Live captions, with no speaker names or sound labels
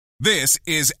This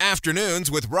is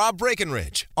Afternoons with Rob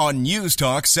Breckenridge on News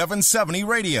Talk 770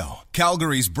 Radio,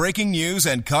 Calgary's breaking news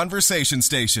and conversation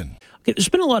station. Okay, there's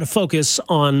been a lot of focus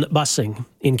on busing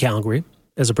in Calgary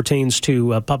as it pertains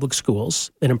to public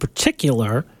schools, and in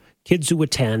particular, kids who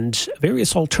attend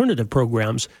various alternative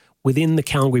programs within the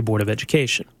Calgary Board of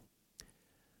Education.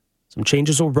 Some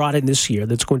changes were brought in this year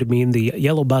that's going to mean the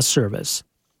yellow bus service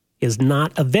is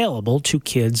not available to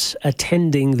kids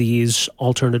attending these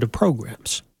alternative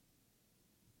programs.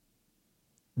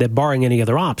 That barring any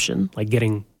other option, like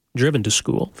getting driven to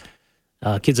school,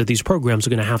 kids at these programs are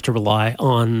going to have to rely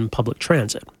on public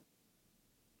transit.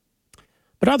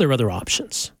 But are there other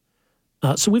options?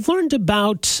 So we've learned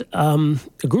about a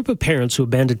group of parents who have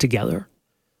banded together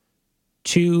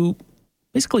to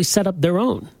basically set up their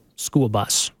own school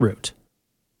bus route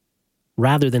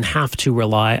rather than have to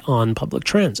rely on public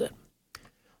transit.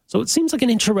 So it seems like an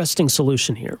interesting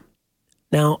solution here.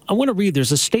 Now, I want to read,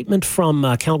 there's a statement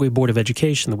from Calgary Board of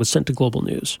Education that was sent to Global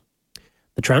News.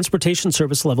 The transportation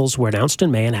service levels were announced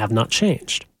in May and have not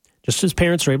changed. Just as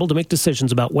parents are able to make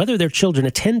decisions about whether their children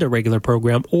attend a regular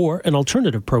program or an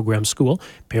alternative program school,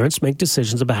 parents make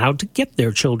decisions about how to get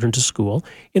their children to school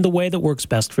in the way that works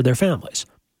best for their families.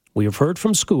 We have heard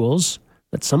from schools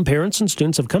that some parents and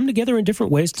students have come together in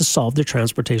different ways to solve their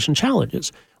transportation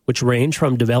challenges, which range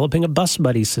from developing a bus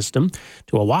buddy system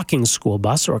to a walking school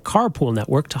bus or a carpool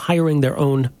network to hiring their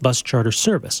own bus charter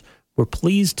service. We're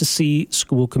pleased to see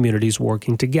school communities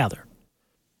working together.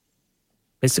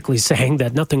 Basically saying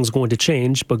that nothing's going to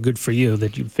change, but good for you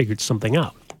that you figured something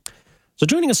out. So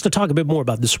joining us to talk a bit more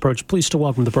about this approach, pleased to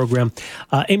welcome to the program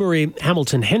Amory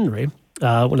Hamilton-Henry,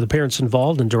 one of the parents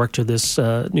involved and director of this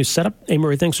new setup.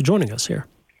 Amory, thanks for joining us here.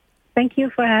 Thank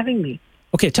you for having me.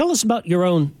 Okay, tell us about your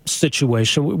own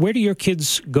situation. Where do your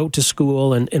kids go to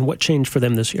school and what changed for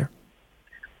them this year?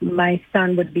 My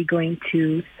son would be going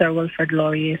to Sir Wilfrid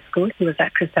Laurier School. He was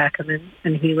at Chris Ackerman,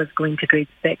 and he was going to grade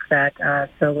 6 at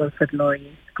Sir Wilfrid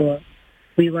Laurier School.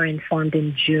 We were informed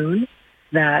in June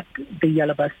that the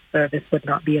yellow bus service would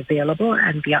not be available,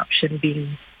 and the option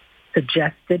being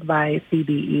suggested by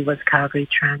CBE was Calgary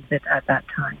Transit at that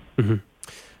time. Mm-hmm.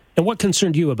 And what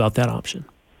concerned you about that option?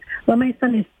 Well, my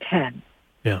son is 10.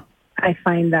 Yeah. I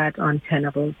find that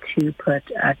untenable to put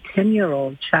a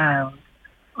 10-year-old child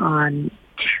on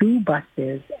 2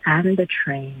 buses and the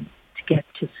train to get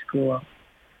to school,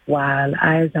 while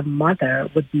I, as a mother,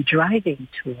 would be driving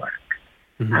to work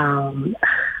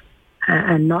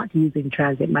and not using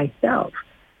transit myself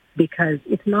because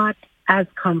it's not as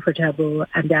comfortable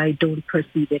and I don't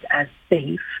perceive it as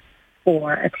safe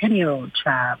for a 10-year-old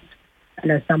child.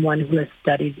 And as someone who has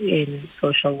studied in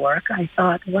social work, I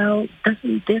thought, well,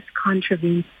 doesn't this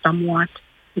contravene somewhat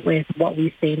with what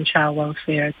we say in child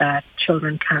welfare, that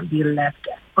children can't be left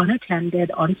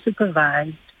unattended,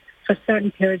 unsupervised for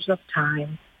certain periods of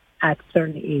time at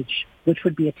certain age, which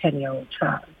would be a 10-year-old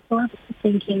child. So I was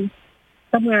thinking,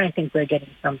 somewhere I think we're getting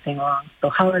something wrong. So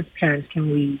how as parents can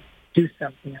we do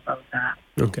something about that?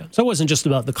 Okay. So it wasn't just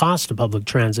about the cost of public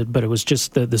transit, but it was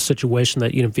just the situation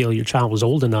that you didn't feel your child was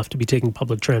old enough to be taking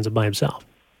public transit by himself.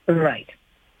 Right.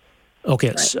 Okay.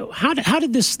 Right. So how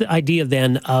did the idea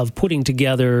then of putting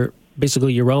together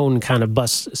basically your own kind of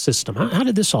bus system, how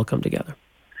did this all come together?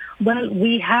 Well,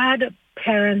 we had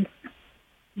parents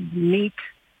meet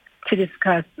to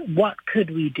discuss what could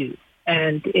we do.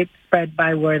 And it spread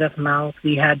by word of mouth.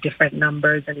 We had different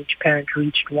numbers and each parent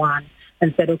reached one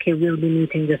and said, okay, we'll be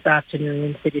meeting this afternoon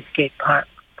in Cityscape Park.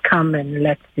 Come and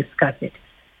let's discuss it.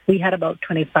 We had about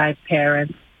 25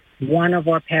 parents. One of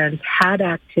our parents had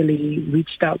actually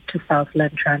reached out to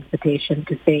Southland Transportation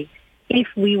to say, if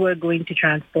we were going to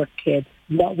transport kids,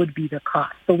 what would be the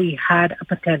cost? So we had a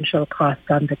potential cost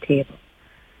on the table.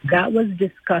 That was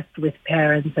discussed with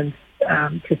parents and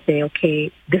to say,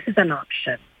 okay, this is an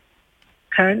option.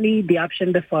 Currently, the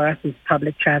option before us is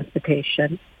public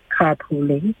transportation,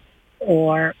 carpooling,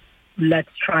 or let's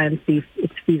try and see if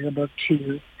it's feasible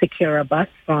to secure a bus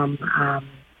from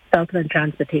Southland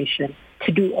Transportation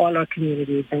to do all our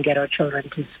communities and get our children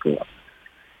to school.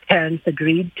 Parents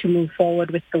agreed to move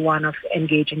forward with the one of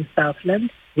engaging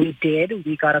Southland. We did.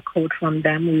 We got a quote from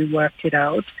them. We worked it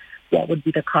out. What would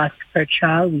be the cost per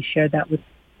child? We shared that with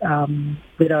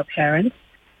our parents,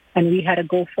 and we had to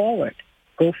go forward.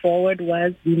 Go forward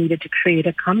was we needed to create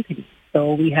a company.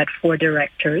 So we had 4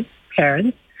 directors,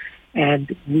 parents,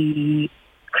 and we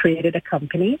created a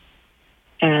company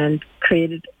and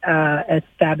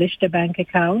established a bank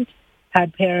account,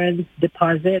 had parents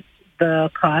deposit the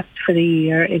cost for the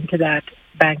year into that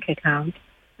bank account,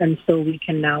 and so we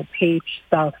can now pay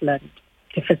Southland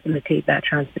to facilitate that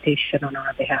transportation on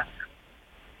our behalf.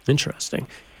 Interesting.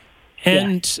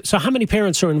 And so how many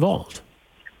parents are involved?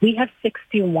 We have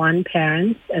 61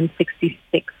 parents and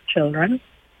 66 children.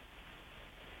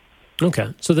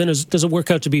 Okay. So then does it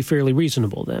work out to be fairly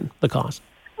reasonable then, the cost?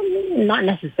 Not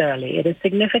necessarily. It is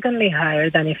significantly higher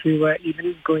than if we were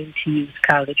even going to use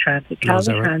Calgary Transit.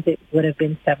 Calgary Transit would have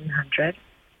been $700.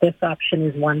 This option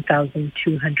is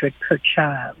 $1,200 per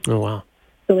child. Oh, wow.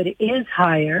 So it is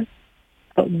higher,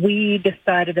 but we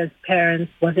decided as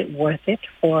parents, was it worth it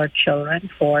for children,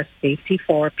 for safety,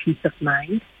 for peace of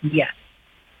mind? Yes.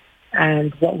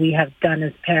 And what we have done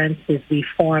as parents is we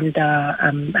formed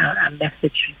a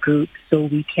message group so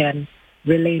we can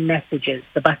relay messages.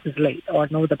 The bus is late, or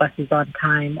no, the bus is on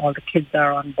time, or the kids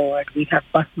are on board. We have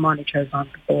bus monitors on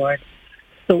board.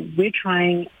 So we're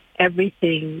trying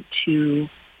everything to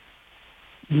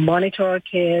monitor our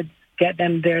kids, get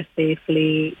them there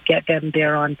safely, get them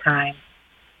there on time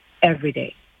every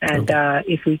day. And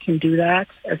if we can do that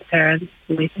as parents,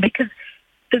 because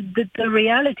the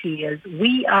reality is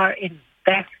we are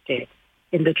invested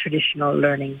in the traditional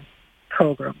learning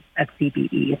program at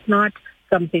CBE. It's not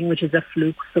something which is a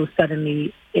fluke, so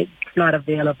suddenly it's not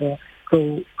available.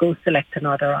 Go select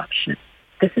another option.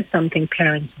 This is something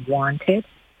parents wanted,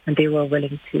 and they were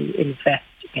willing to invest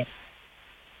in.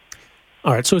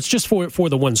 All right, so it's just for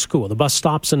the one school. The bus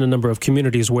stops in a number of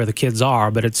communities where the kids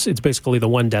are, but it's basically the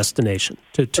one destination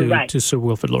to Sir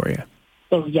Wilfrid Laurier.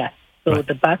 So yes,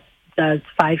 the bus does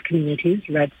 5 communities: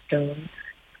 Redstone,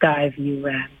 Skyview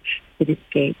Ranch,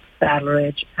 Cityscape, Saddle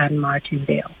Ridge, and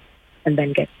Martindale, and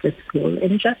then gets to school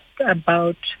in just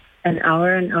about an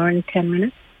hour and 10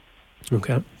 minutes.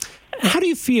 Okay. How do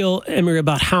you feel, Emery,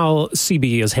 about how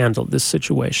CBE has handled this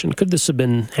situation? Could this have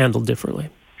been handled differently?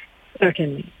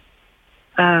 Certainly.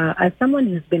 As someone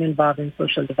who's been involved in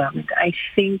social development, I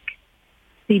think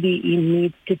CBE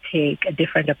needs to take a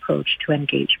different approach to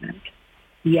engagement.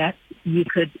 Yes, you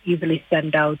could easily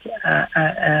send out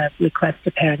a request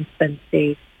to parents and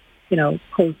say,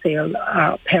 wholesale,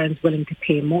 are parents willing to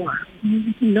pay more?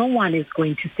 No one is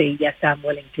going to say, yes, I'm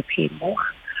willing to pay more.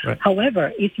 Right.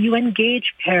 However, if you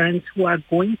engage parents who are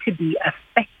going to be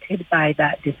affected by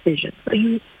that decision, so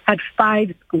you had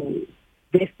 5 schools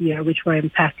this year which were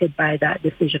impacted by that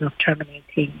decision of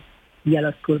terminating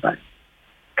yellow school bus.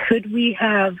 Could we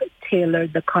have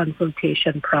tailored the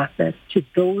consultation process to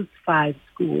those 5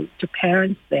 schools, to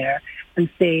parents there, and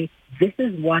say, this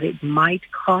is what it might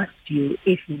cost you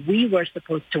if we were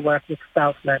supposed to work with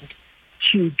Southland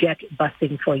to get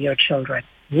busing for your children?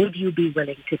 Would you be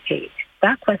willing to pay it?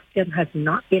 That question has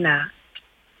not been asked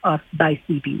by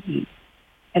CBE.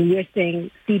 And we're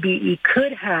saying CBE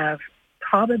could have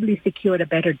probably secured a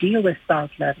better deal with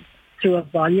Southland through a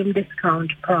volume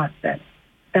discount process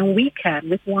than we can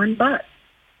with one bus.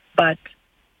 But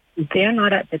they're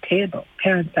not at the table.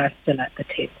 Parents are still at the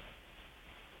table.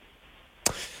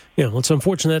 Yeah, well, it's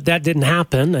unfortunate that didn't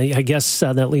happen. I guess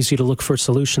that leaves you to look for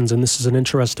solutions, and this is an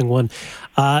interesting one.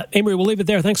 Amory, we'll leave it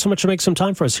there. Thanks so much for making some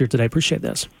time for us here today. Appreciate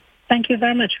this. Thank you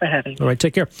very much for having me. All right,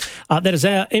 take care. That is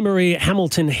Amory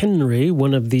Hamilton Henry,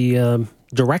 one of the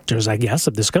directors, I guess,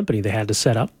 of this company they had to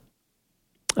set up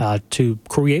to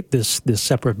create this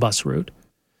separate bus route.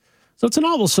 So it's a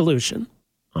novel solution.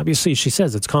 Obviously, she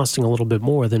says it's costing a little bit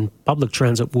more than public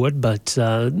transit would, but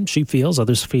she feels,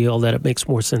 others feel, that it makes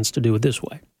more sense to do it this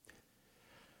way.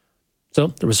 So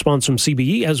the response from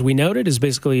CBE, as we noted, is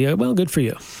basically, well, good for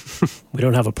you. We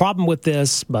don't have a problem with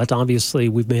this, but obviously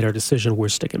we've made our decision. We're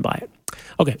sticking by it.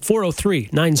 Okay,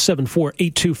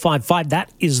 403-974-8255.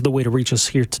 That is the way to reach us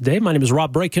here today. My name is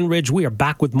Rob Breckenridge. We are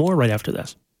back with more right after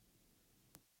this.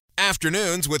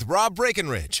 Afternoons with Rob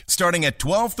Breckenridge, starting at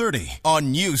 12:30 on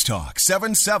News Talk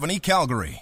 770 Calgary.